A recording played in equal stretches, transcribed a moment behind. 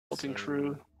Consulting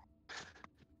crew.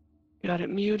 Got it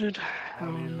muted.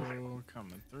 Audio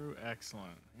coming through.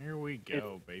 Excellent. Here we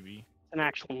go, baby. It's an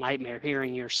actual nightmare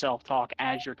hearing yourself talk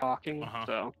as you're talking.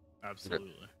 So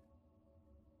absolutely.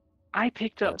 I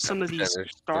picked up some of these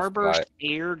Starburst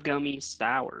Air Gummy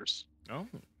Sours. Oh.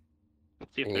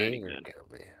 Let's see if they're any good.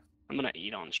 I'm gonna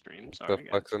eat on stream. Sorry, the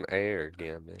fuck's an air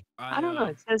gummy? I don't know.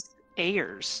 It says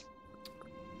airs.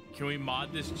 Can we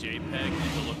mod this JPEG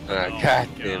to look? God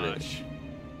damn it!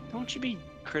 Don't you be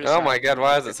criticizing. Oh my god!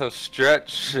 Why is it so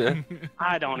stretched?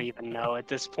 I don't even know at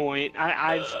this point.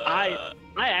 I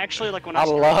actually like when I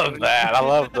love that. I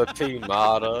love the team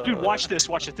model. Dude, watch this.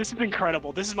 Watch it. This is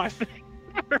incredible. This is my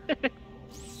favorite.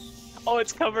 Oh,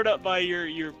 it's covered up by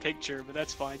your picture, but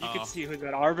that's fine. You can see who's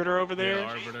that Arbiter over there.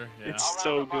 Yeah, Arbiter. Yeah. It's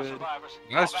so good. Why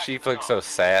does Chief look so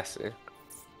sassy?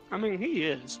 I mean, he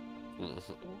is.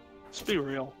 Let's be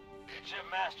real.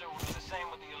 Master will do the same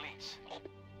with the elites.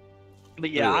 But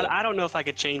yeah, I don't know if I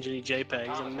could change any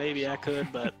JPEGs, and maybe I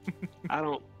could, but I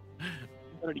don't.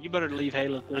 You better leave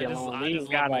Halo 3 alone. I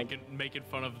just love making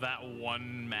fun of that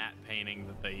one matte painting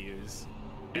that they use.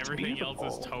 Everything else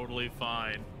is totally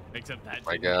fine, except that.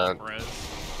 My god.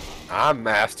 I'm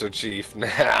Master Chief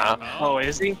now. Oh,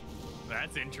 is he?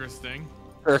 That's interesting.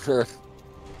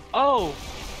 Oh,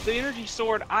 the energy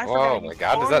sword. I forgot. Oh my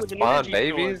god, does that spawn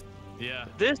babies? Yeah.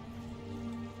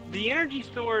 The energy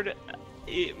sword.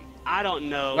 I don't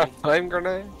know. A flame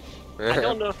grenade? I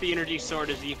don't know if the energy sword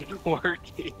is even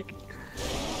working.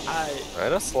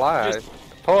 Let us slide.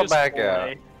 Pull it back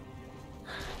out.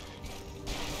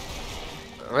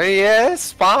 I mean, yeah, it's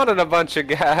spawning a bunch of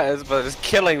guys, but it's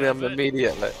killing them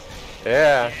immediately.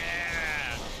 Yeah.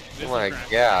 Oh my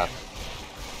god.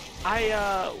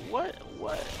 Ow.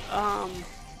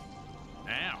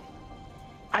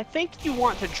 I think you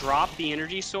want to drop the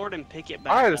energy sword and pick it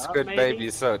back up. Why is this good baby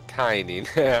so tiny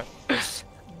now?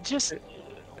 Just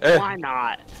why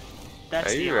not?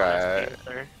 That's the honest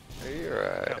answer. You're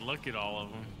right. God, look at all of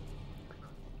them.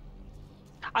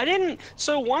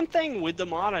 So one thing with the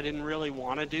mod I didn't really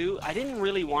want to do, I didn't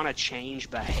really want to change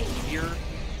behavior.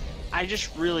 I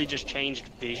just changed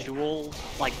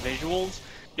visuals,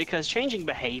 because changing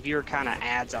behavior kind of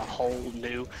adds a whole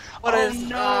new.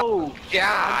 No!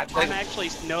 God! I'm actually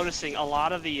noticing a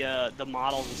lot of the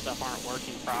models and stuff aren't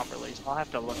working properly, so I'll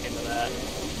have to look into that.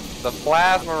 The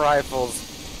plasma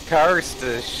rifle's cursed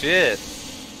as shit.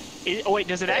 Oh wait,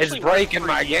 does it actually? It's breaking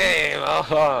my game.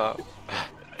 Oh.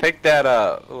 Pick that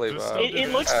up, Levi. It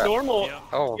looks normal.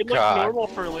 Oh it god. It looks normal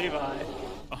for Levi.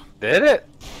 Did it?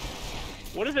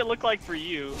 What does it look like for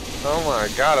you? Oh my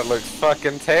god, it looks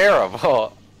fucking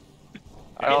terrible.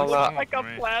 I don't know. It looks like a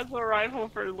plasma rifle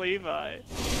for Levi.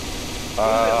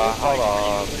 Hold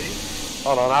on.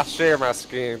 Hold on, I'll share my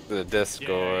screen through the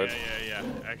Discord. Yeah,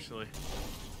 actually.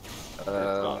 It's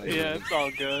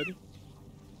all good.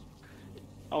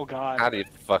 Oh god. How the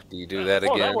fuck do you do that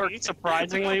again? That worked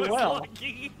surprisingly well.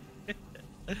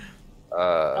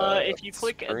 If you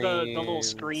click the little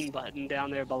screen button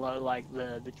down there below, like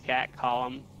the chat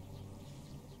column.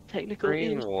 Technical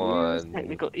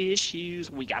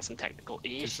issues. We got some technical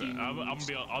issues.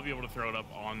 I'll be able to throw it up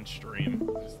on stream.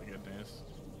 Just the goodness.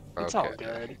 It's all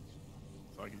good.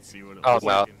 So I can see what it looks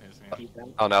like in his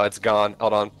hand. Oh no, it's gone.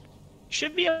 Hold on. You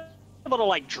should be able to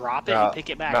like drop it and pick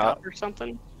it back up or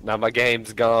something. Now my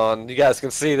game's gone. You guys can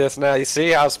see this now. You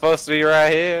see how it's supposed to be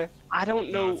right here? I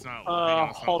don't know.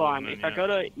 Hold on. If I go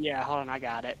to hold on. I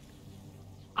got it.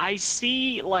 I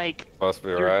see like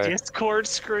your Discord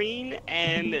screen,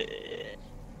 and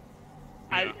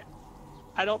I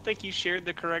don't think you shared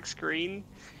the correct screen,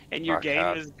 and your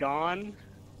game is gone.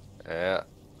 Yeah.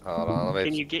 Hold on.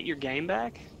 Can you get your game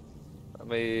back? Let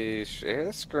me share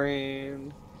the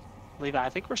screen. Levi, I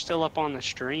think we're still up on the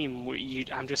stream.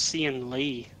 I'm just seeing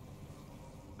Lee.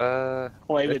 Play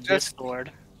with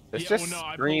Discord. It's just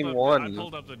screen one. I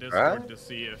pulled up the Discord to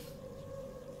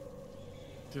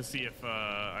see if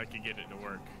I could get it to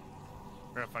work,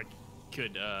 or if I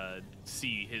could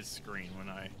see his screen when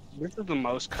I. This is the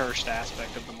most cursed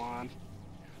aspect of the mod.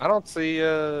 I don't see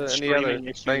any other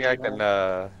thing I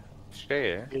can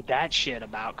share. Dude, that shit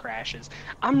about crashes.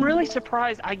 I'm really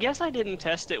surprised. I guess I didn't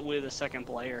test it with a second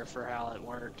player for how it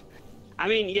worked. I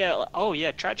mean, yeah. Oh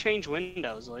yeah. Try change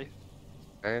windows, Lee.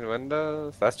 Change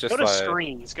windows. That's just go to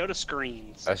screens. Go to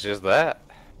screens. That's just that.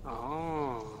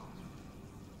 Oh.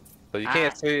 So you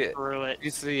can't see it.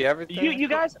 You see everything. You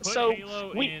guys. So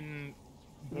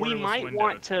we might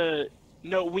want to.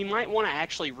 No, we might want to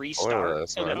actually restart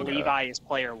so that Levi is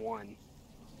player one.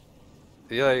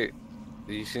 Can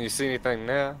you see anything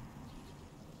now?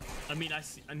 I mean, I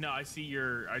see. No, I see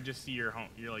your. I just see your home.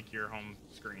 Your home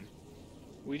screen.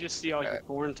 We just see all your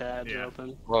porn tabs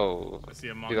open. Whoa. I see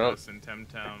Among Us and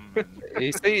Temtem. And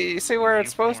you see where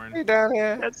it's supposed to be down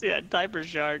here? That's diaper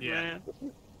shark, man.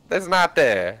 It's not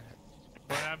there.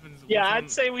 What happens? Yeah, I'd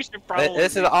say we should probably.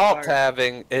 It's an alt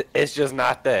tabbing. It's just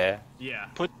not there. Yeah.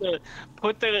 Put the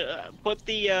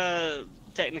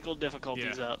technical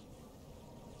difficulties up.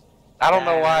 I don't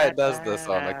know why it does this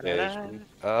on occasion.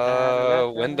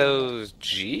 Windows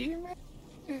G?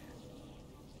 Maybe?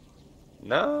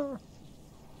 No.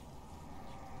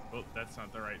 Well, that's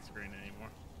not the right screen anymore.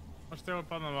 Let's throw up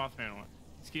on the Mothman one.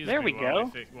 Excuse me. There we go.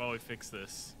 While we fix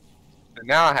this.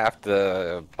 Now I have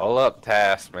to pull up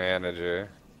Task Manager.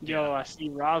 Yo, I see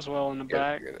Roswell in the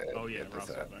back. Oh yeah,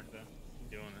 Roswell back there.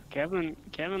 Doing it.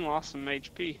 Kevin lost some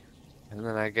HP. And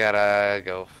then I gotta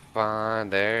go find.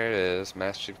 There it is,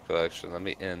 Master Chief Collection. Let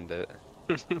me end it.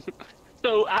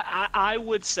 So I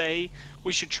would say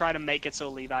we should try to make it so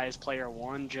Levi is player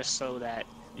 1, just so that.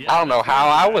 Yeah, I don't know how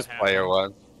I was player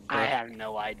 1. I have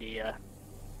no idea.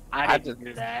 I didn't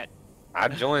do that. I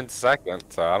joined second,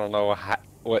 so I don't know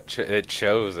what it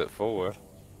chose it for.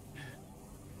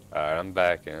 Alright, I'm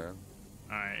back in.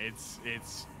 Alright, it's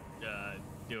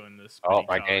doing this. Oh,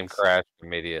 my game crashed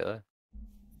immediately.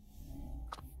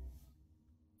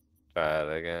 Try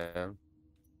it again.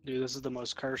 Dude, this is the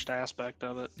most cursed aspect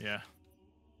of it. Yeah.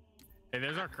 Hey,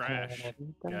 there's our crash,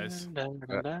 guys.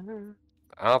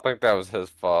 I don't think that was his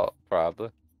fault,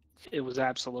 probably. It was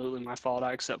absolutely my fault.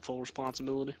 I accept full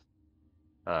responsibility.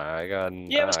 I got.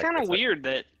 Yeah, it was kind of weird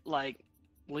that, like,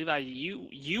 Levi,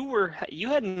 you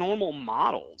had normal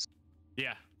models.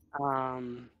 Yeah. I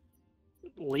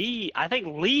think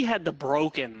Lee had the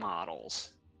broken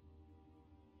models.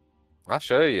 I'll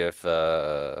show you if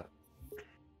to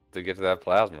get to that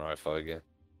plasma rifle again.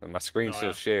 My screen's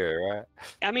still shared, right?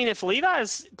 I mean, if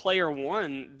Levi's player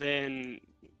 1, then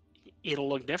it'll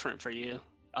look different for you.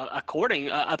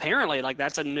 Apparently, like,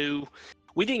 that's a new.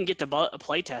 We didn't get to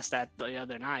play test that the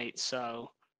other night,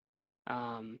 so.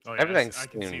 Everything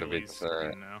seemed to be the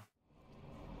same. Now.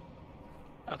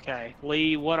 Okay,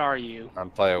 Lee, what are you? I'm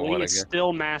player 1 again. Lee is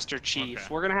still Master Chief. Okay.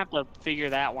 We're gonna have to figure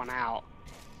that one out.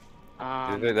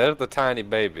 They're the tiny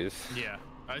babies. Yeah,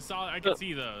 I can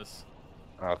see those.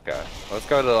 Okay, let's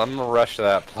go to. I'm gonna rush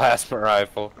that plasma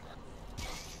rifle.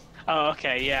 Oh,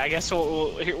 okay, yeah. I guess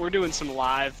we're doing some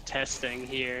live testing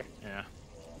here. Yeah.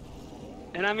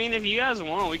 And I mean, if you guys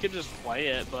want, we could just play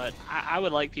it, but I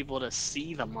would like people to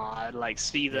see the mod, like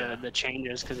see the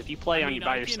changes, because if you play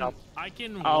by yourself, I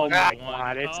can. Oh my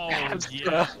god, it's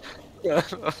yeah.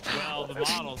 Well, the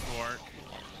models work.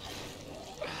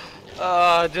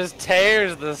 Oh, it just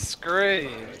tears the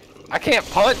screen. I can't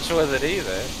punch with it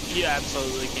either. You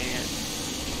absolutely can't.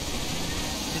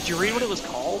 Did you read what it was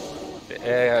called?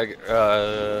 Yeah,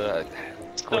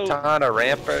 Cortana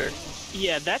Rampart.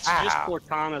 Yeah, that's just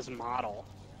Cortana's model.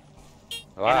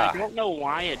 Wow. And I don't know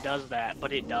why it does that,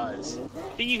 but it does.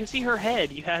 See, you can see her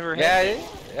head. You have her head.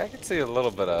 Yeah, I can see a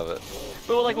little bit of it.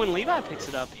 But like when Levi picks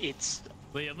it up, it's.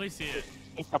 Let me see it.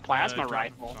 It's a plasma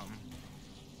rifle.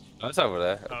 Oh, it's over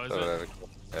there. Oh, is it?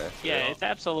 Yeah, it's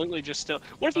absolutely just still.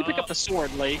 What if you pick up the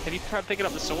sword, Lee? Have you tried picking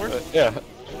up the sword? Yeah.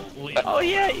 Oh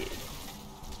yeah.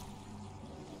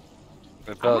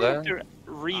 It fell down? have to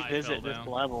revisit this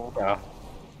level. Yeah.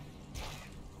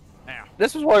 Ow.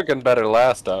 This was working better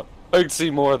last time. I could see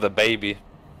more of the baby.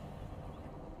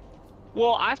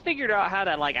 Well, I figured out how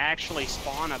to like actually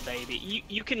spawn a baby.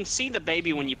 You can see the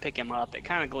baby when you pick him up. It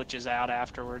kind of glitches out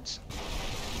afterwards.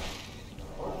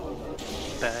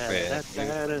 Yeah,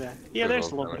 there's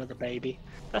a little bit of the baby.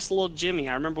 That's little Jimmy.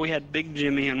 I remember we had Big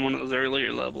Jimmy in one of those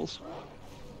earlier levels.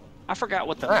 I forgot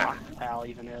what the pal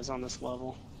even is on this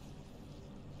level.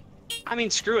 I mean,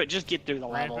 screw it. Just get through the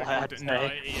level. No, it just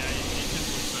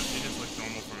looks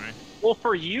normal for me. Well,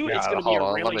 for you, it's going to be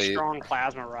a really me... strong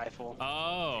plasma rifle.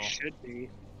 Oh. It should be.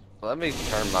 Let me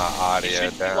turn my audio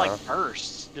down. Like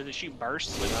bursts. Does it shoot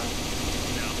bursts with them?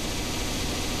 No.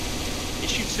 It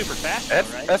shoots super fast,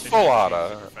 right? That's full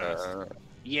auto.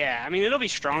 Yeah, I mean it'll be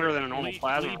stronger than a normal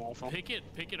plasma rifle. Pick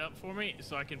it up for me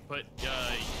so I can put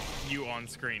you on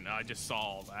screen. I just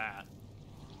saw that,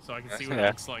 so I can see what it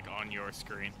looks like on your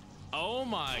screen. Oh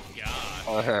my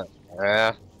god.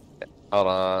 Yeah. Hold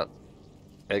on.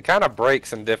 It kind of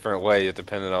breaks in different ways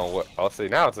depending on what. Oh, see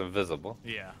now it's invisible.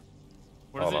 Yeah.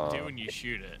 What does it do when you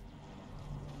shoot it?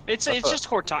 It's just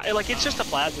Cortana. Like it's just a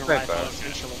plasma rifle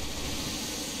essentially.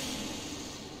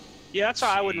 Yeah, that's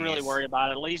why I wouldn't really worry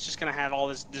about it. Lee's just gonna have all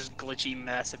this glitchy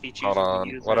mess if he chooses to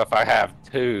use it. What if I have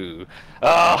two?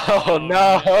 Oh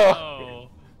no!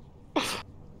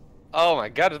 Oh my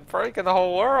god, it's breaking the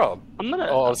whole world.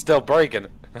 Oh, it's still breaking.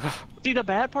 See, the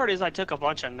bad part is I took a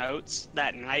bunch of notes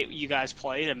that night you guys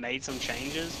played and made some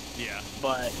changes. Yeah.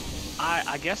 But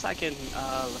I guess I can,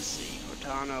 let's see,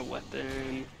 Cortana,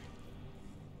 weapon,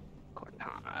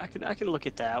 Cortana. I can look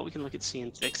at that. We can look at seeing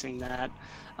fixing that.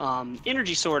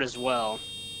 Energy sword as well.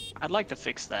 I'd like to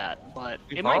fix that, but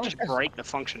it might just break the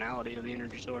functionality of the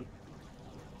energy sword.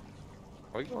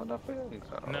 Are we going up in?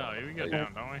 Oh. No, we go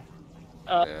down, don't we?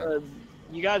 Yeah.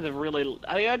 You guys have really.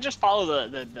 I just follow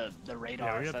the radar.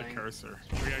 Yeah, we got thing. the cursor.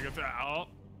 We gotta go through. Oh.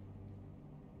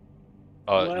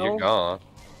 Oh, Well, you're gone.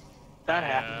 That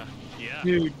happened. Yeah.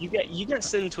 Dude, you got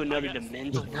sent into another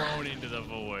dimension. Thrown into the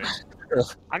void.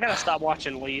 I gotta stop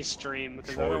watching Lee's stream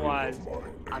because otherwise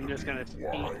I'm just gonna see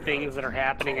things that are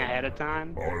happening ahead of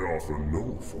time. I offer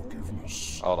no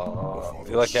forgiveness. Hold on. I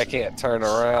feel like I can't turn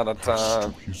around in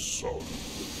time. His son.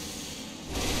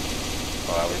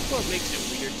 That's what makes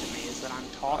it weird to me is that I'm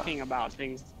talking about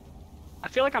things. I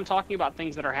feel like I'm talking about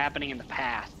things that are happening in the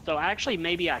past. So actually,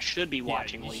 maybe I should be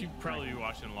watching You Lee. should probably be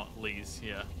watching Lee's.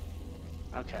 Yeah.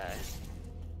 Okay.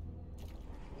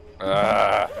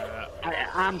 Ah.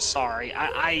 I'm sorry.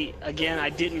 Again, I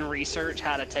didn't research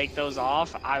how to take those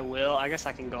off. I will. I guess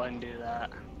I can go ahead and do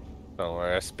that. Don't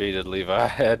worry, I speeded Levi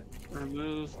ahead.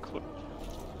 Remove.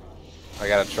 I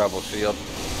got a trouble shield.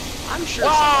 I'm sure.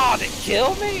 Oh, did it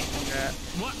kill me?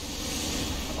 What?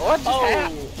 What just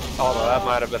happened? Hold on, that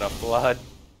might have been a flood.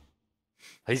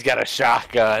 He's got a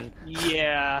shotgun.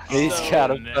 Yeah. He's so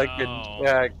got a fucking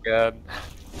shotgun.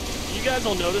 You guys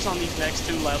will notice on these next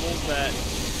two levels that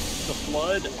the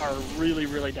flood are really,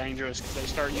 really dangerous because they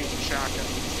start using shotguns.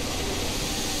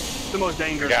 The most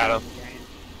dangerous. Got him. thing in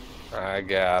the game. I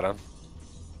got him.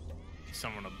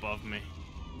 Someone above me.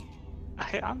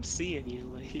 I'm seeing you,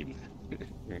 Lee.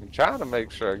 I'm trying to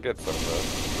make sure I get some of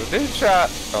this. The dude shot.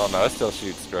 Oh no, it still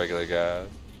shoots regular guys.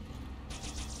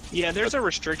 Yeah, there's a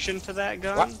restriction to that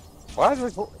gun. Why are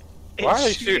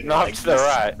they shooting off like to the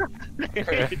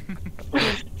right?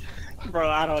 Bro,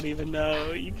 I don't even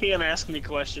know. You can't ask me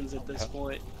questions at this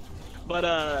point. But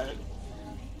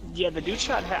yeah, the dude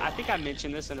shot. I think I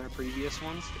mentioned this in our previous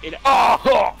ones.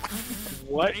 Oh!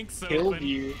 What Thanks, killed Open.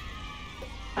 you?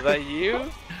 Is that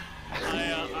you?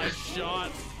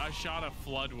 I shot a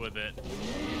flood with it,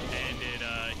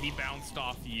 and he bounced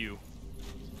off you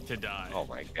to die. Oh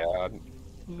my god.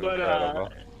 But Incredible.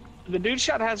 the dude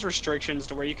shot has restrictions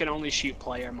to where you can only shoot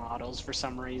player models for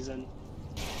some reason.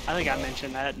 I think I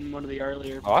mentioned that in one of the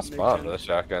earlier. Oh, I spawned with a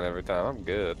shotgun every time. I'm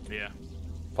good. Yeah.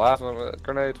 Plasma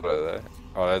grenades, what are they?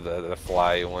 Oh, they're the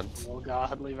fly ones. Oh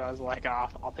god, Levi's like,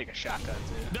 I'll take a shotgun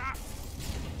too. Ah!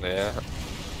 Yeah.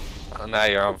 Oh, now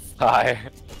you're on fire.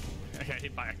 I got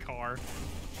hit by a car.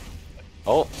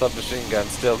 Oh, submachine gun,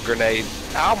 still grenade.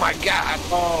 Oh my god!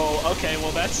 Oh, okay,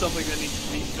 well that's something that needs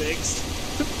to be fixed.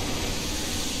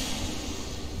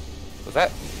 Is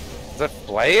that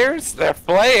flares? They're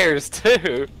flares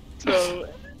too. So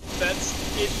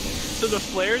that's it. So the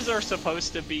flares are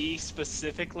supposed to be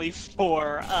specifically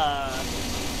for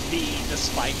the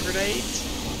spike grenades.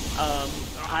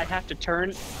 I have to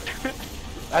turn.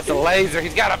 That's a laser.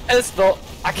 He's got a pistol.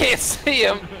 I can't see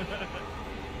him.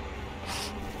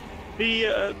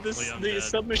 The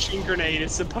submachine grenade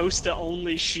is supposed to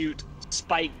only shoot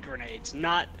spike grenades,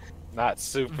 not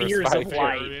super veers spike. of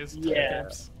light. Yeah.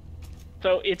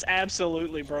 So it's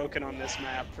absolutely broken on this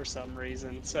map for some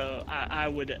reason. So I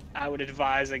would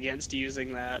advise against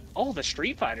using that. Oh, the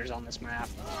Street Fighters on this map.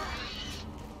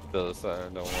 Still the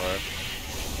same. Don't worry.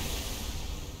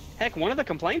 Heck, one of the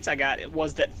complaints I got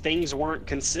was that things weren't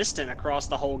consistent across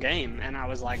the whole game, and I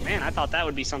was like, man, I thought that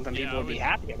would be something people would be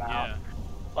happy about. Yeah.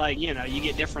 Like, you know, you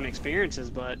get different experiences,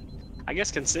 but I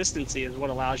guess consistency is what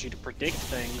allows you to predict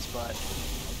things, but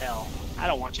hell, I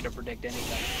don't want you to predict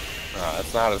anything. No,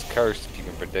 it's not as cursed if you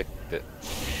can predict it.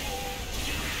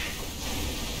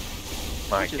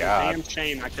 My Which is god. a damn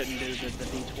shame I couldn't do the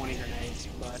D20 grenades,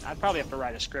 but I'd probably have to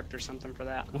write a script or something for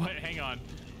that. What? Hang on.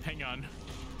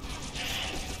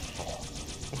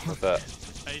 What's that?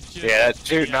 Yeah, that's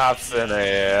shooting off in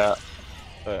there.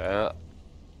 Yeah.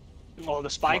 Oh, the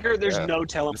spiker? There's Yeah. no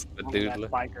telling The what's wrong with that Spadoodler.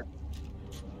 spiker.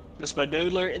 The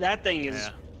Spadoodler, that thing is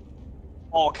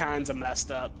all kinds of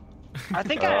messed up. I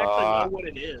think I actually know what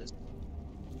it is.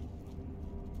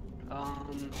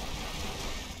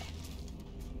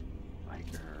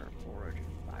 Spiker, origin,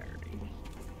 firing.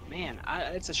 Man,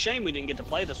 it's a shame we didn't get to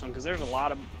play this one because there's a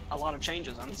lot of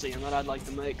changes I'm seeing that I'd like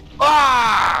to make.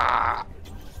 Ah!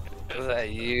 Is that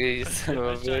you? You son of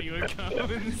a I shot you bitch? with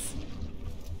cones.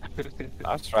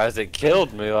 I'm surprised it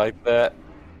killed me like that.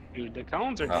 Dude, the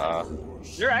cones are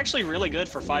they're actually really good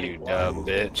for fighting You blood. dumb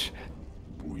bitch.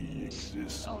 We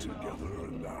exist together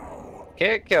now.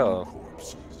 Can't kill him.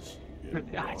 Corpses.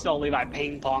 I saw Levi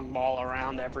ping pong ball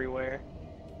around everywhere.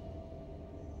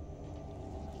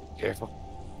 Careful.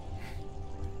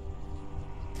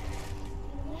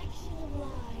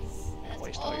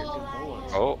 Waste all your good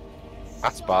bullets. Oh,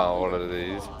 I spawned one of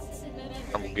these.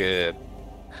 I'm good.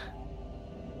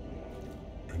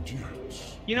 And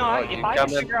yet, You know, if I could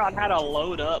figure out how to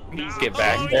load up these... Get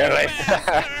back Oh, there, you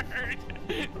bastard!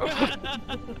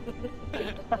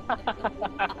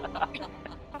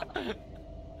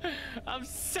 I'm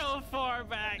so far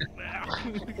back now.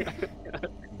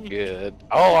 Good.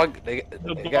 Oh, they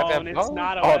The got that bone, it's bone?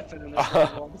 not a weapon in this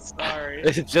level, I'm sorry.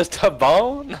 Is it just a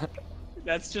bone?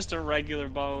 That's just a regular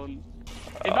bone.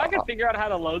 If I could figure out how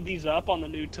to load these up on the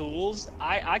new tools,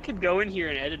 I could go in here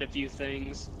and edit a few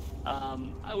things.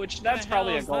 Which that's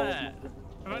probably a goal. Have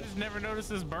I just never noticed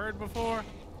this bird before?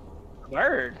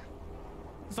 Bird?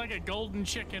 It's like a golden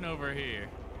chicken over here.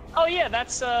 Oh yeah,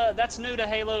 that's new to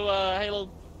Halo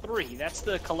 3. That's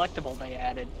the collectible they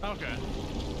added. Okay.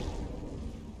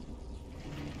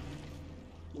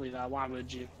 Levi, why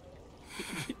would you?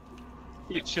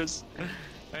 You just...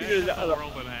 I cut the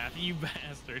world in half, you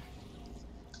bastard.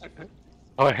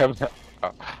 Oh, I have that.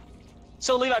 Oh.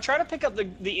 So Levi, try to pick up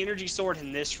the energy sword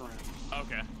in this room.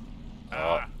 Okay.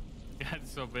 Ah, yeah,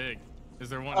 it's so big. Is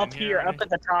there one Up in here, up at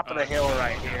the top of the hill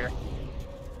right here.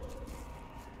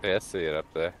 Yeah, I see it up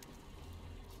there.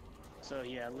 So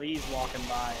yeah, Lee's walking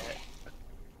by it.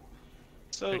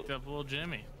 So Picked up little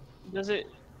Jimmy. does it?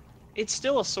 It's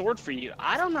still a sword for you.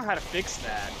 I don't know how to fix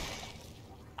that.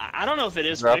 I don't know if it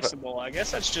is fixable. I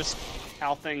guess that's just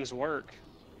how things work.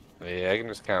 Yeah, I can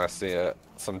just kind of see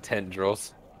some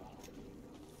tendrils.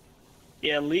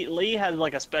 Yeah, Lee has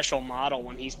like a special model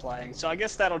when he's playing, so I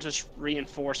guess that'll just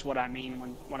reinforce what I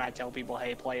mean when I tell people,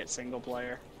 hey, play it single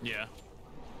player. Yeah.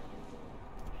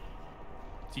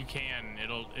 You can.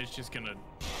 It's just gonna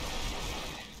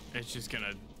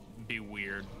be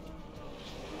weird.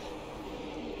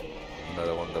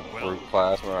 Another one of the brute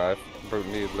plasma rifle, brute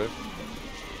needler.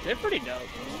 They're pretty dope.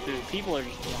 Dude, people are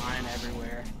just flying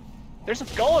everywhere. There's a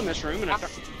skull in this room and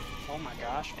oh my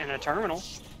gosh, and a terminal.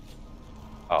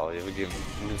 Oh, yeah, you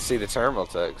can see the terminal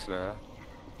text now.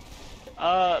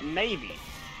 Maybe.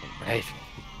 Maybe.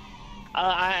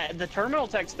 The terminal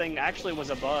text thing actually was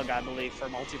a bug, I believe, for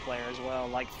multiplayer as well.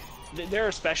 Like, there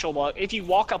are special bugs. If you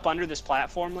walk up under this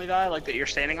platform, Levi, like that you're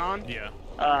standing on, yeah,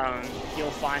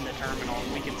 you'll find the terminal,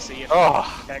 and we can see if the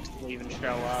text will even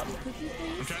show up.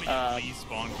 I'm trying to get Lee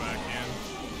spawned back in.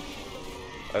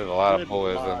 There's a lot of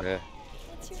boys in here.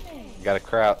 Gotta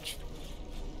crouch.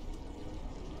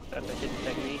 That's a hidden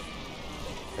technique.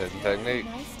 Hidden technique.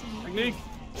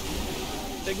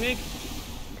 Technique.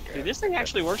 Dude, this thing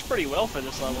actually works pretty well for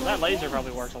this level. That laser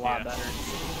probably works a lot better.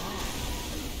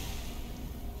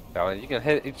 Yeah, you can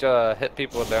hit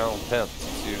people with their own pimps.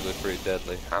 It's usually pretty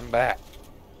deadly. I'm back.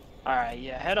 Alright,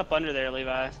 yeah, head up under there,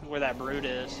 Levi, where that brute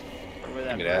is. Or where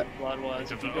that brute blood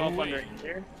was. If you go up under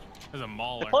here. There's a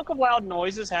mauler. The Cloak of Loud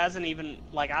Noises hasn't even,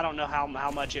 like, I don't know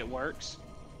how much it works.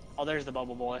 Oh, there's the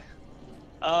Bubble Boy.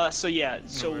 So yeah,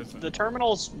 so the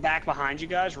terminal's back behind you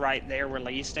guys, right there where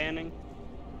Lee's standing.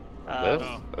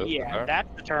 Yeah, that's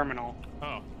the terminal.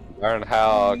 Oh. Learn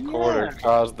how quarter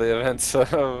caused the events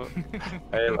of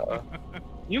Halo.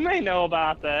 You may know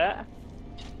about that.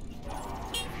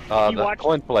 The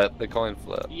coin flip. The coin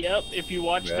flip. Yep, if you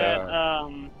watch that,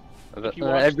 I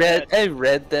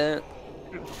read that.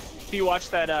 If you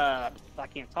watch that, I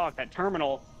can't talk, that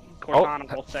terminal,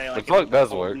 Cortana will say, like, the cloak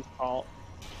does work.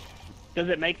 Does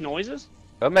it make noises?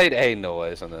 It made a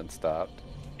noise and then stopped.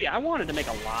 Yeah, I wanted to make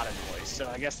a lot of noise, so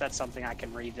I guess that's something I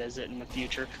can revisit in the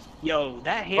future. Yo,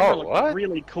 that hammer looked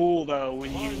really cool though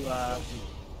when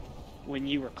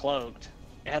you were cloaked.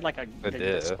 It had like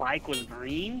the spike was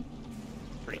green.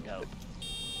 Pretty dope.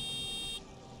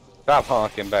 Stop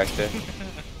honking back there.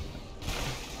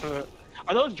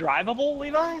 Are those drivable,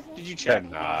 Levi? Did you check?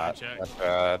 They're not. That's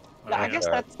bad. I guess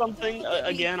that's something.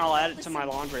 Again, I'll add it to my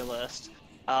laundry list.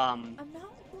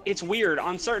 It's weird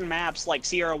on certain maps like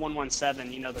Sierra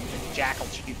 117. You know, the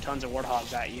jackals shoot tons of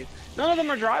warthogs at you. None of them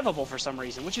are drivable for some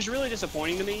reason, which is really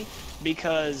disappointing to me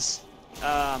because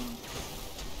I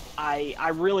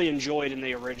really enjoyed in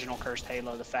the original Cursed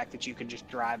Halo the fact that you could just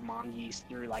drive mongoose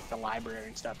through like the library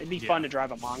and stuff. It'd be fun to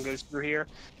drive a mongoose through here.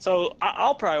 So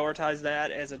I'll prioritize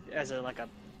that as a like a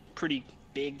pretty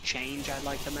big change I'd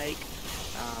like to make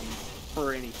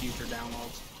for any future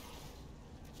downloads.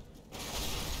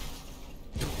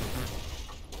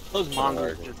 Those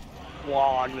mongooses just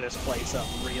clogged this place up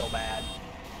real bad.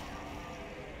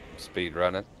 Speed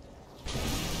running.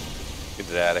 Get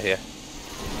it out of here.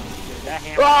 Dude, that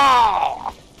hammer.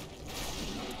 Oh!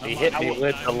 He hit me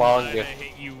with the long goose. I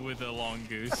hit you with a long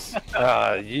goose.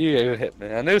 You hit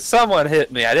me. I knew someone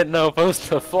hit me. I didn't know if it was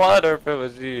the flood or if it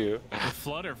was you. The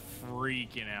flood are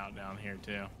freaking out down here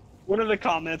too. One of the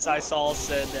comments I saw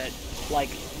said that like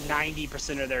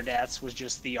 90% of their deaths was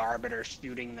just the Arbiter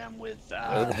shooting them with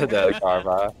the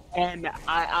carbine. And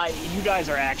you guys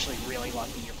are actually really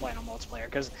lucky you're playing on multiplayer,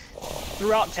 because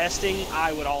throughout testing,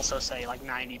 I would also say like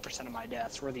 90% of my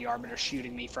deaths were the Arbiter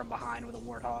shooting me from behind with a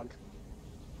Warthog.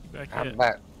 I'm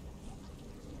back.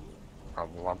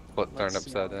 I'm foot turned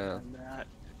upside down.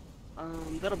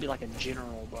 That'll be like a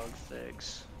general bug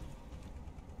fix.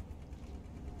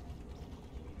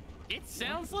 It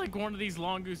sounds like one of these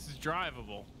long gooses is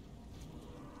drivable.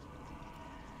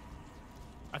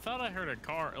 I thought I heard a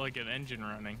car, like an engine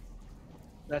running.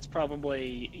 That's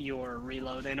probably your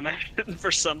reload animation for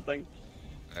something.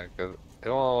 Yeah, 'cause it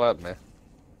won't let me.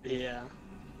 Yeah.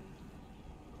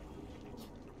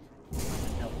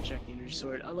 Double checking your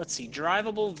sword. Let's see,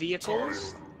 drivable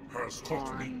vehicles.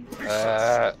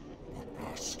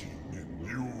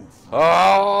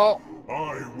 Oh!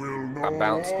 I will know I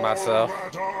bounced myself.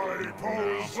 that I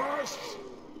possess.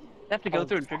 I have to go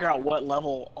through and figure out what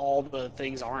level all the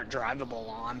things aren't drivable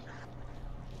on.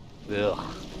 Ugh.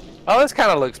 Oh, this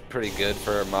kind of looks pretty good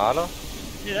for a model.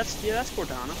 Yeah, that's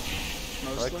Cortana.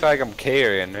 Mostly. Looks like I'm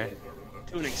carrying her.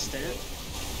 To an extent.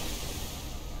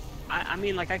 I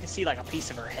mean, like I can see like a piece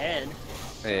of her head.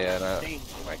 Yeah, no.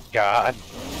 Oh my god.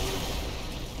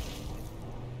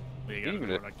 You gotta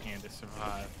do what I can to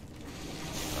survive.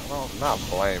 I'm not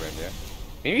blaming you.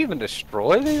 Can you even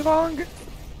destroy these long?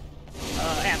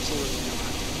 Absolutely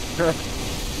not.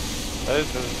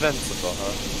 Those are invincible,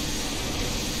 huh?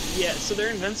 Yeah, so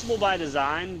they're invincible by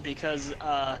design because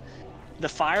the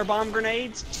firebomb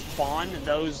grenades spawn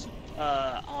those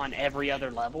on every other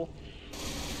level.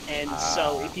 And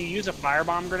so if you use a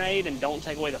firebomb grenade and don't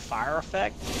take away the fire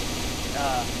effect,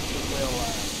 it will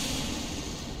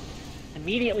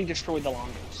immediately destroy the long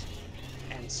ghost.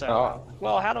 And so,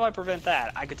 well, how do I prevent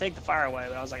that? I could take the fire away,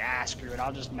 but I was like, screw it,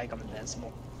 I'll just make them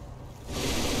invincible.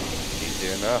 Easy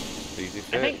enough. Easy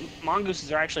fix. I think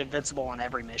mongooses are actually invincible on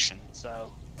every mission,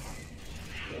 so.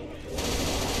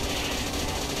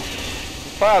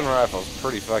 Plasma rifle's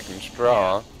pretty fucking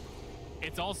strong. Yeah.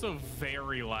 It's also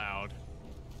very loud.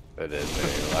 It is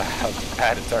very loud. I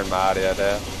had to turn my audio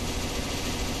down.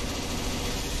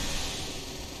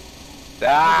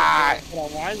 Die!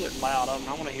 Hold on, why is it loud? I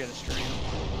want to hear the stream.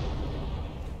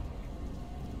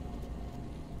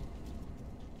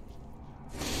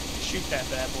 Shoot that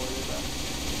bad boy with that.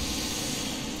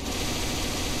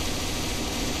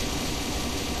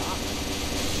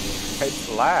 It's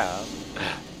loud.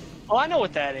 Oh, I know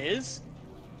what that is.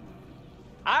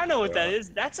 I know what that is.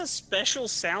 That's a special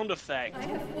sound effect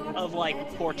of like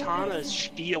Cortana's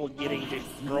shield getting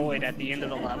destroyed at the end of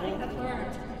the level.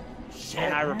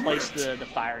 And I replaced the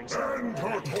firing sound.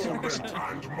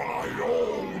 And my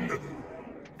own.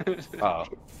 Oh.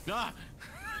 Ah!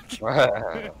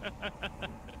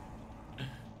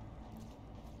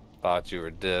 Thought you were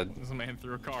dead. This man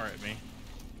threw a car at me.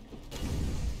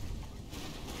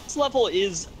 This level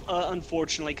is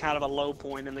unfortunately kind of a low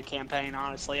point in the campaign.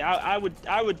 Honestly, I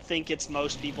would think it's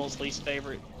most people's least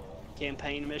favorite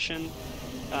campaign mission,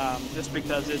 just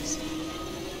because it's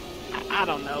I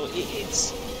don't know,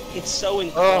 it's so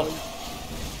enclosed.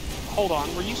 Oh. Hold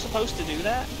on, were you supposed to do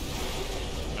that?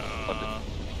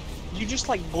 You just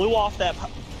like blew off that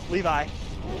Levi.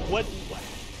 What?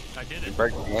 I did it.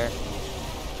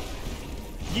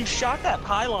 You shot that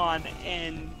pylon,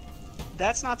 and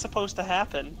that's not supposed to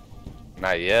happen.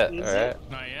 Not yet, Is alright? it?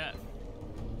 Not yet.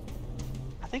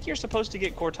 I think you're supposed to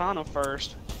get Cortana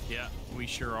first. Yeah, we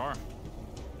sure are.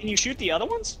 Can you shoot the other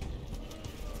ones?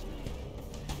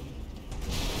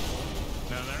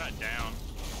 No, they're not down.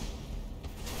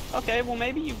 Okay, well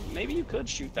maybe you could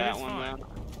shoot that one fine.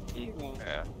 then.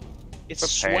 Yeah. It's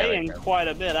It's a swaying panic. quite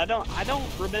a bit. I don't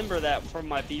remember that from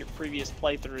my previous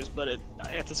playthroughs, but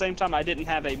at the same time I didn't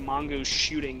have a mongoose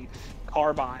shooting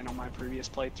carbine on my previous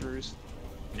playthroughs.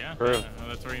 Yeah, True.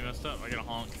 that's where you messed up. I got a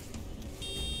honk.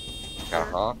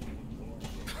 Uh-huh.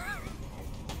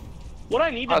 What I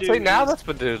need to do See, now is,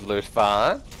 this dude looks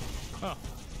fine. Oh.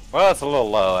 Well, it's a little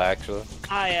low, actually.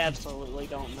 I absolutely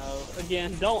don't know.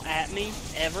 Again, don't at me,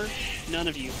 ever. None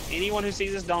of you. Anyone who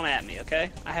sees this, don't at me,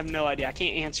 okay? I have no idea. I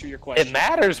can't answer your question. It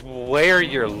matters where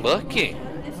you're looking.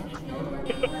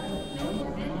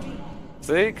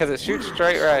 See? Because it shoots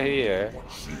straight right here.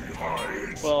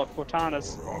 Well,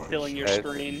 Cortana's filling your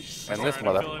screen. And this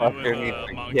Alright, I'm filling it motherfucker with, needs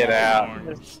to mongoose get out.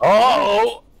 horns.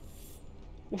 Oh!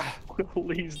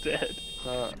 Lee's dead.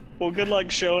 Well, good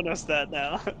luck showing us that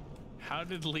now. How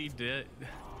did Lee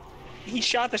he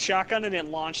shot the shotgun and it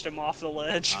launched him off the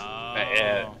ledge.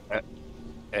 Oh.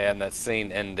 And that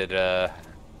scene ended a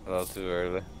little too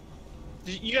early.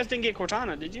 You guys didn't get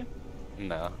Cortana, did you?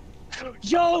 No.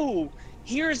 Yo!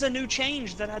 Here's a new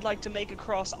change that I'd like to make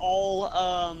across all,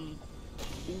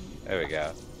 There we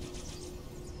go.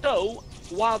 So,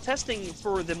 while testing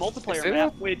for the multiplayer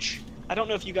map, which I don't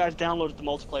know if you guys downloaded the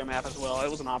multiplayer map as well. It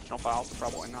was an optional file, so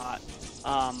probably not.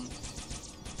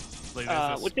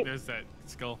 There's that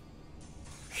skull.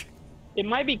 It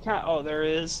might be kind. Oh, there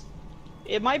is.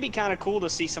 It might be kind of cool to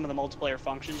see some of the multiplayer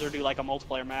functions or do like a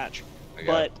multiplayer match.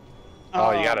 But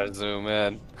oh, you gotta zoom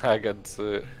in. I can see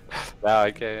it. Now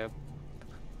I can.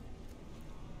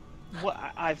 What?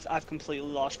 I've completely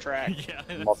lost track. Yeah,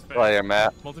 that's multiplayer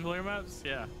map. Multiplayer maps,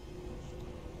 yeah.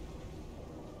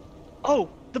 Oh,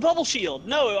 the bubble shield.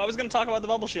 No, I was going to talk about the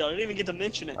bubble shield. I didn't even get to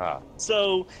mention it.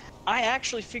 So, I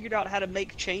actually figured out how to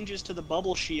make changes to the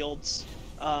bubble shields,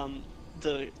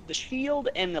 the shield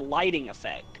and the lighting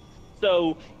effect.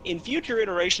 So, in future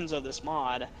iterations of this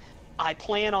mod, I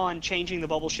plan on changing the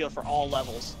bubble shield for all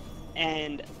levels.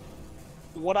 And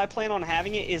what I plan on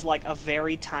having it is like a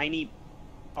very tiny...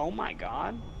 Oh my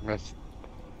god.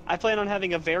 I plan on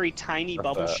having a very tiny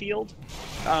bubble shield.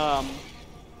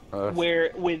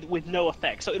 Where with no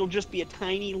effect, so it'll just be a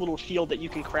tiny little shield that you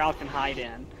can crouch and hide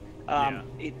in. I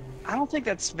don't think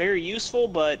that's very useful,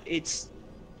 but it's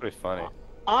pretty funny.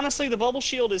 Honestly, the bubble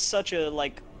shield is such a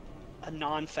a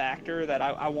non-factor that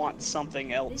I want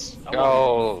something else.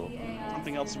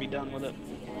 Something else to be done with it.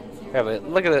 Yeah, but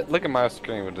look at it. Look at my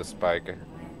screen with the spiker.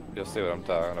 You'll see what I'm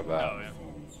talking about. Oh, yeah.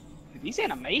 These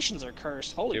animations are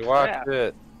cursed. Holy crap! You watched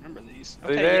it. Remember these?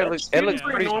 Okay, it looks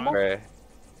pretty normal.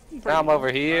 Now I'm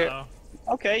over here.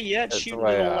 Okay, yeah, shoot to the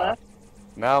left.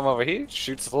 Now I'm over here.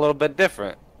 Shoots a little bit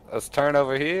different. Let's turn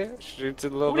over here. Shoots a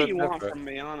little bit different. What do you want from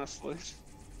me, honestly?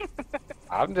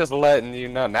 I'm just letting you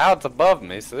know. Now it's above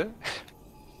me, see?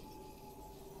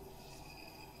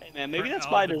 Hey man, maybe that's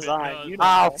by design. You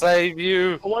I'll save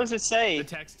you. What does it say? The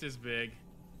text is big.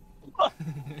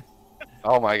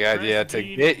 Oh my god, yeah, to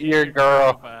get your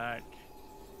girl back.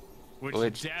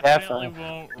 Which definitely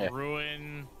won't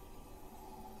ruin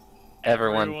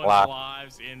everyone's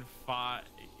lives in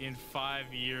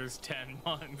 5 years, 10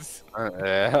 months.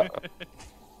 Yeah.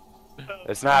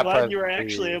 It's not. I'm glad you were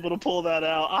actually able to pull that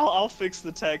out. I'll fix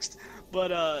the text.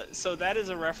 But so that is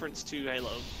a reference to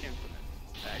Halo Infinite,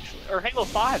 actually, or Halo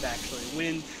 5, actually.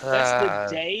 When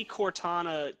that's the day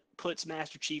Cortana puts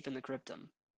Master Chief in the Cryptum.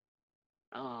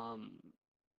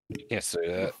 You can't say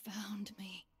that. You found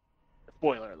me.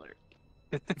 Spoiler alert.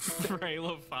 For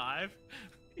Halo 5?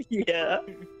 Yeah.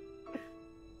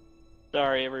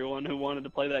 Sorry, everyone who wanted to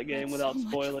play that game without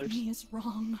spoilers. Much of me is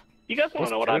wrong. You guys want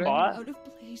to know what I bought? Out of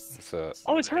place.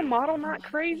 Oh, is her model not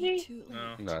crazy?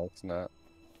 No, it's not.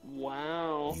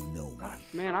 Wow. You know me.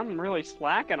 Man, I'm really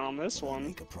slacking on this one.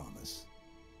 Make a promise.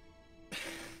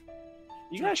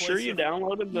 You guys sure you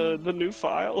downloaded the new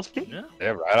files? Yeah. Yeah,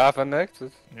 right off of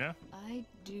Nexus. Yeah. I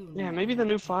do. Yeah, maybe the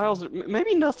new files.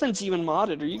 Maybe nothing's even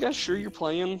modded. Are you guys sure you're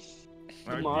playing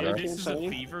the modded If this is a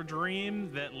campaign? fever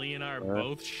dream that Lee and I are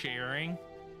both sharing,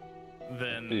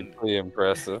 then Pretty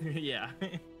impressive. yeah.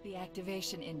 The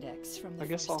activation index from the I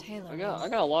guess first Halo. I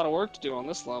got a lot of work to do on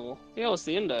this level. Yeah, what's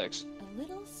the index? A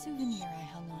little souvenir I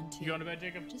hung on to. You going to bed,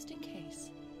 Jacob? Just in case.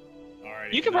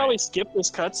 Alright. You can probably skip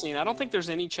this cutscene. I don't think there's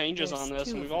any changes on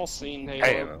this, and we've all seen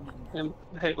Halo, and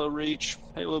Halo Reach,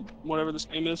 Halo whatever this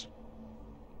game is.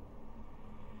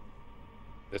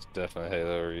 It's definitely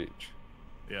Halo Reach.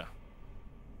 Yeah.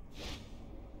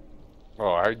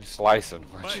 Oh, I heard you slicing.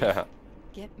 Watch out.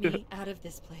 Get me out of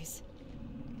this place.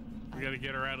 We gotta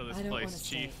get her out of this place,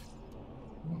 Chief.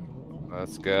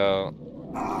 Let's go.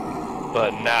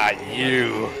 But not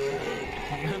you.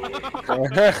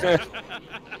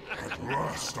 At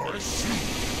last I see.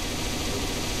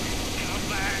 Come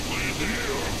back,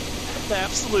 It's an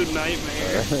absolute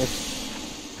nightmare.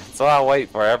 That's what I wait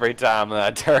for every time that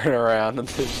I turn around and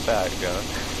this shotgun.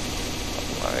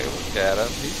 Like, look at him.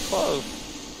 He's close.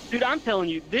 Dude, I'm telling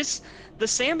you, the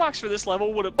sandbox for this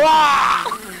level would have.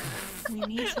 We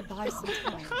need to buy some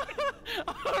time.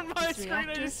 On my This screen, I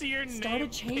reactor, just see your name start a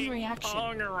chain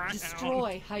reaction. around.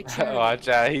 Destroy high charge. Watch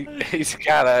out. He's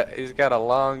got a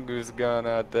long goose gun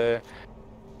out there.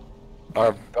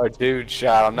 Or a dude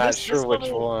shot. I'm not sure which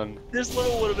one. This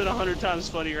level would have been 100 times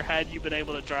funnier had you been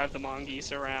able to drive the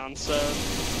mongoose around. So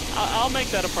I'll make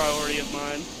that a priority of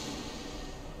mine.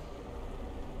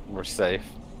 We're safe.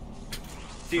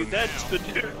 Dude, that's the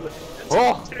doodler.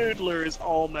 Oh! Doodler is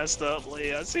all messed up,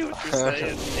 Lee. I see what you're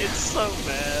saying. It's so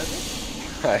bad.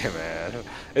 Hey man,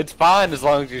 it's fine as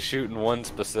long as you shoot in one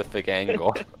specific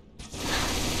angle.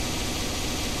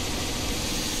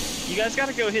 You guys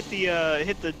gotta go hit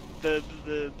the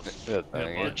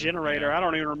generator. I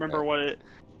don't even remember what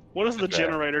does the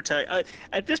generator take?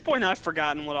 At this point, I've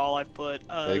forgotten what all I've put.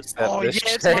 Except oh the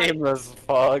yeah, shameless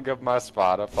fog of my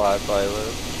Spotify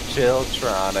playlist.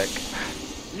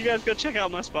 Chilltronic. You guys go check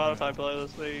out my Spotify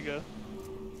playlist. There you go.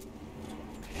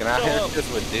 Can I hit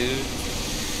this with dudes?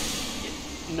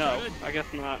 No, I guess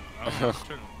not. Oh,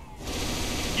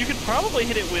 You could probably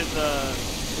hit it with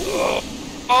oh,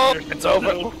 it's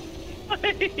over.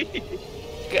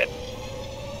 Good.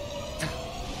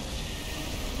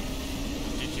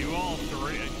 Did you all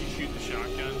three? Did you shoot the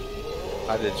shotgun?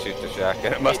 I did shoot the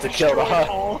shotgun. It must have killed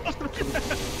all.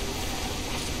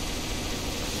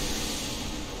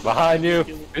 Behind you.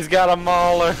 He's got a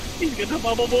mauler. He's getting a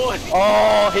bubble boy.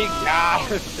 Oh, he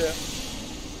got it.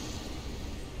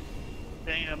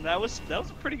 Damn, that was a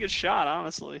pretty good shot,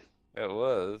 honestly. It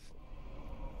was.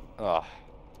 Oh.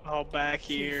 Oh, back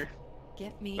here.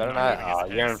 Get me. Better not. Oh,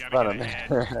 you're in front of me. I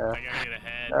gotta get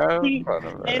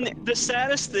ahead. And the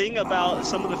saddest thing about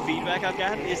some of the feedback I've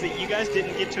gotten is that you guys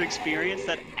didn't get to experience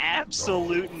that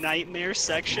absolute nightmare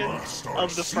section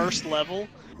of the first level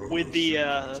with the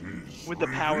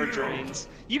power drains.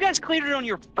 You guys cleared it on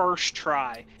your first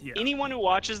try. Yeah. Anyone who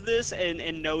watches this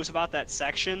and knows about that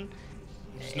section,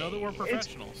 just know that we're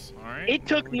professionals, alright? it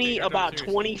took me about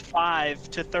 25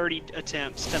 to 30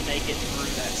 attempts to make it through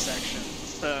that section.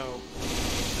 So,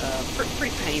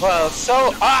 pretty painful. Well,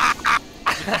 so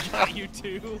You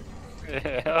too.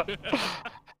 Yeah.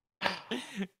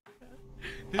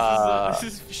 This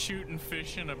is shooting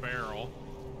fish in a barrel.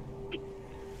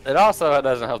 It also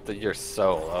doesn't help that you're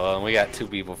solo, and we got 2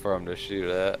 people for him to shoot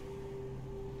at.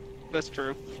 That's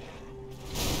true.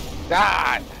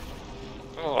 God!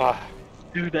 Ugh.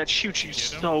 Dude, that shoots you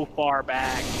so far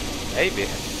back. Maybe.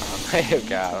 I may have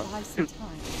got him. Buy some time.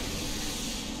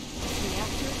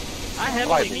 I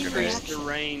heavily decreased the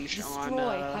range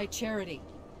Destroy high charity.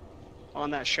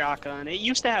 on that shotgun. It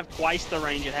used to have twice the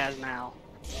range it has now.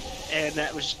 And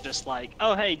that was just like,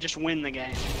 oh hey, just win the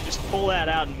game. Just pull that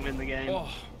out and win the game. Oh.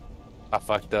 I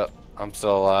fucked up. I'm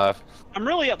still alive. I'm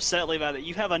really upset, Levi, that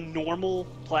you have a normal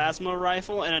plasma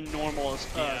rifle and a normal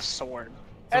sword.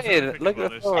 Hey, look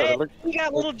at the sword. Hey, Look, we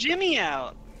got little Jimmy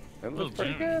out. it looks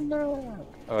pretty good now.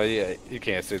 Oh yeah, you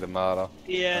can't see the model.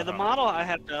 Yeah, the model I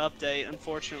have to update,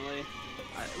 unfortunately.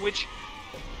 Which,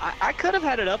 I could have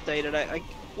had it updated.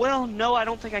 Well, no, I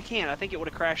don't think I can. I think it would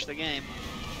have crashed the game.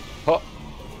 Oh.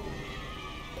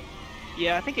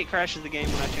 Yeah, I think it crashes the game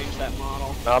when I change that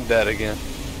model. I'm dead again.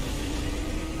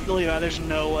 Levi, there's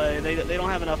no way. They don't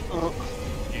have enough.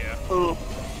 Yeah.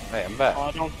 Hey, I'm back. Oh,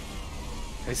 I don't.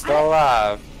 He's still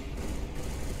alive.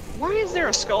 Why is there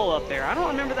a skull up there? I don't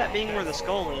remember that being where the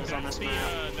skull is on this map.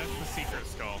 That's the secret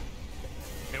skull.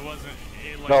 It wasn't.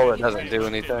 No, it doesn't do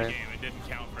anything. It didn't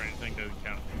count for anything. Doesn't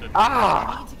count.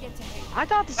 Ah! I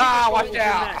thought the secret skull was in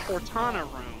that Cortana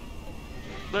room.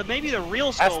 But maybe the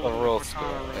real skull. That's the real was in skull.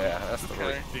 Cortana room. Yeah, that's the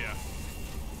real. Yeah.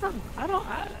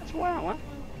 That's wow.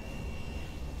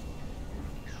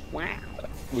 Wow.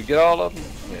 We get all of them?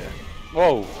 Yeah.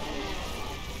 Whoa.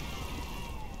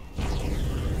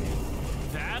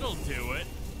 That'll do it.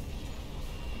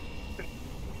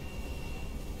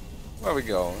 Where are we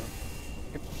going?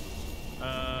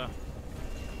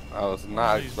 I was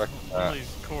not expecting One of that.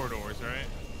 these corridors, right?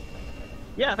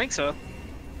 Yeah, I think so.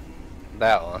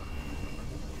 That one.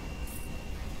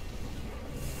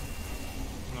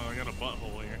 Oh, I got a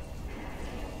butthole here.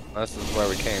 This is where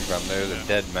we came from. There's a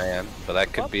dead man, but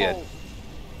that could be it.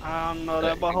 No,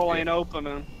 that butthole ain't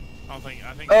opening. I think.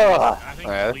 Ugh. I think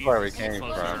Yeah, that's Lee's where we is came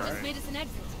closer, from. right? Made us an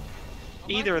exit.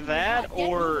 Either that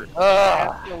or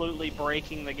Ugh. absolutely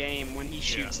breaking the game when he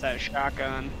shoots that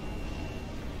shotgun.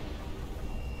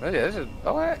 Oh, yeah, this is.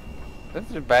 Oh, what? This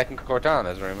is back in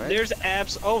Cortana's room, man. There's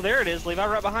Oh, there it is, Levi,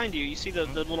 right behind you. You see the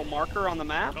little marker on the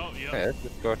map? Oh, yeah. Yeah, this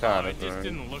is Oh, Cortana's it just room.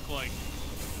 didn't look like.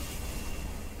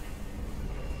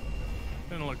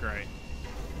 Didn't look right.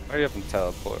 Hurry up and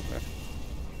teleport, man.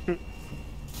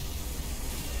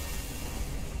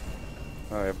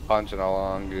 Oh, you're punching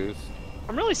along, Goose.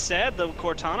 I'm really sad the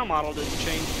Cortana model didn't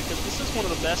change because this is one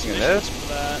of the best You know missions this?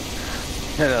 for that.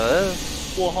 You know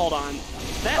this? Well, hold on.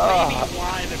 That may be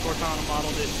why the Cortana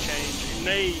model didn't change. It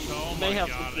may have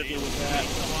something to do with that. It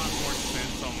makes a lot more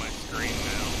sense on my screen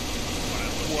now when I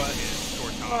look at his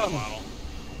Cortana model.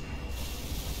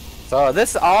 So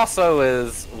this also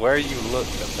is where you look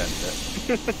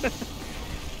offended.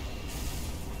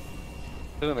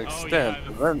 To an extent.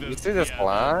 yeah, You see this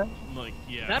line? Like,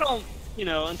 yeah. That'll,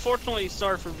 unfortunately,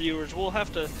 sorry for viewers, we'll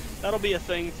have to, that'll be a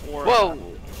thing for Whoa!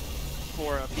 people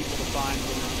to find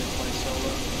when they play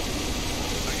solo.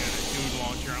 I got a dude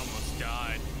launcher, I almost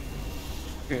died.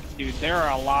 Dude, there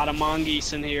are a lot of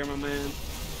mongoose in here, my man.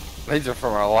 These are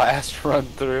from our last run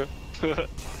through.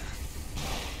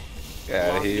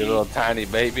 Yeah, you little tiny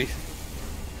baby.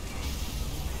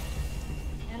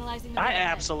 I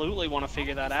absolutely want to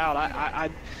figure that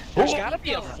out. There's got to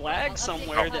be a flag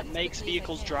somewhere that makes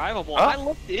vehicles drivable. I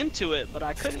looked into it, but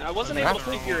I couldn't. I wasn't able to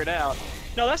figure it out.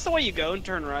 No, that's the way you go and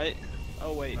turn right.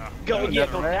 Oh wait, go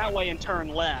that way and turn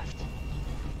left.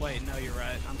 Wait, no, you're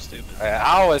right. I'm stupid.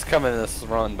 I always come in this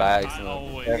run by accident. I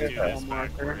always do this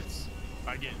backwards.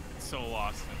 I get so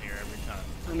lost in here every time.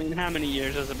 I mean, how many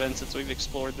years has it been since we've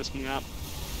explored this map?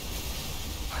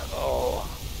 Oh.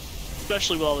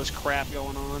 Especially with all this crap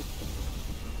going on.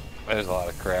 There's a lot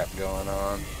of crap going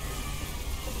on.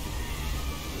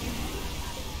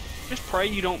 Just pray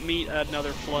you don't meet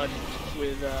another flood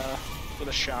with a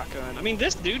shotgun. I mean,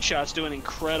 this dude shot's doing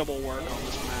incredible work on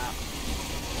this map.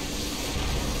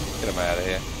 Get him out of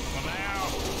here. I'm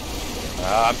out.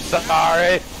 I'm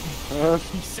sorry. You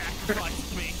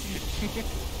sacrificed me.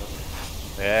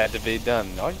 It had to be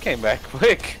done. Oh, you came back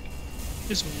quick.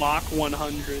 Just Mach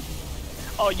 100.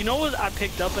 Oh, you know what I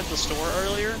picked up at the store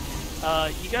earlier?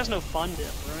 You guys know Fun Dip,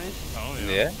 right? Oh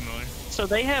yeah. Yeah. So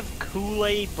they have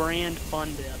Kool-Aid brand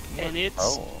Fun Dip, and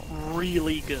it's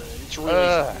really good. It's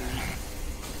really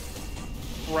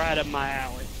sweet. Right up my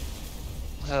alley.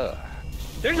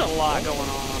 There's a lot going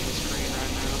on the screen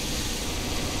right now.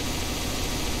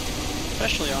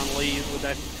 Especially on Lee's with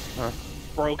that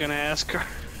broken ass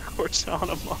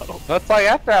Cortana model. That's like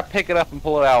after I pick it up and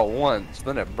pull it out once,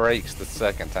 then it breaks the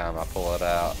second time I pull it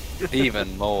out.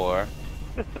 Even more.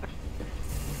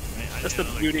 That's the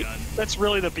beauty. That's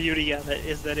really the beauty of it,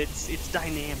 is that it's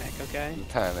dynamic, okay?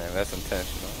 Dynamic, that's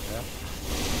intentional, yeah.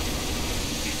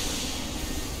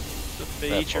 The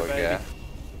feature, baby.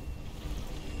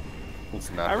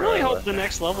 I really hope the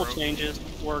next level changes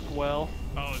work well.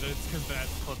 Oh, that's because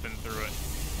that's clipping through it.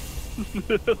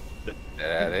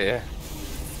 Get out of here.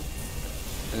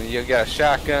 And you got a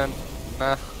shotgun?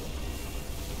 Nah.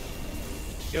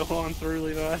 Go on through,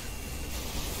 Levi.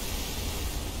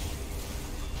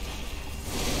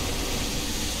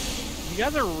 You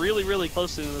guys are really, really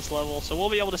close to this level, so we'll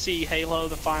be able to see Halo,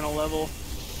 the final level.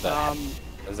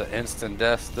 Is it instant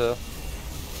death still?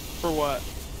 For what?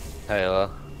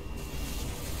 Halo.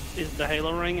 Is the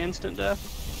Halo ring instant death?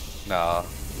 No,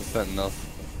 the Sentinels.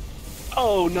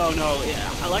 Oh no,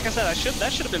 yeah. Like I said, that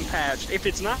should have been patched. If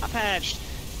it's not patched,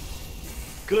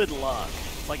 good luck.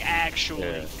 Like actually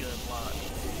good luck.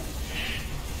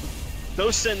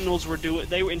 Those Sentinels were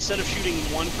instead of shooting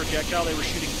one projectile, they were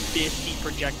shooting 50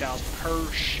 projectiles per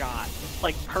shot,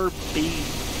 like per beam.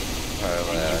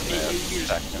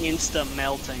 Insta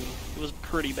melting. It was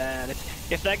pretty bad.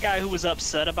 If that guy who was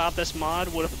upset about this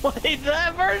mod would have played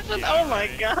that version, oh my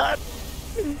god.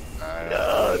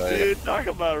 Oh, dude, talk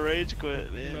about rage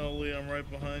quit, man. No, Lee, I'm right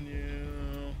behind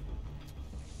you.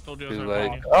 Told you I was Too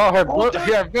right late. behind you. Oh, her blue.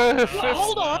 Yeah, good.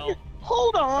 Hold on.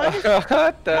 Hold on.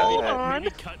 What the Hold on.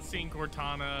 Maybe cutscene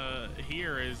Cortana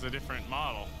here is a different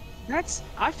model.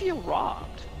 I feel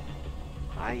robbed.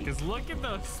 Because look at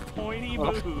those pointy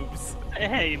boobs.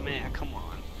 Hey, man, come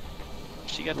on.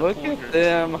 She got the Look pointers. at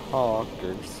them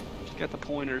honkers. She got the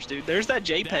pointers, dude. There's that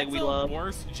JPEG we love. That's a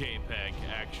worse JPEG,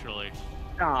 actually.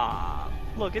 Ah,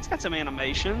 look, it's got some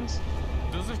animations.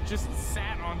 Those are just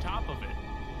sat on top of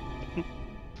it.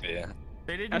 Yeah.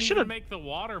 They didn't even make the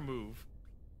water move.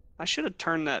 I should have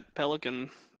turned that pelican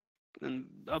and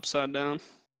upside down.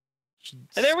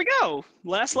 And there we go.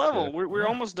 Last level. We're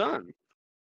almost done.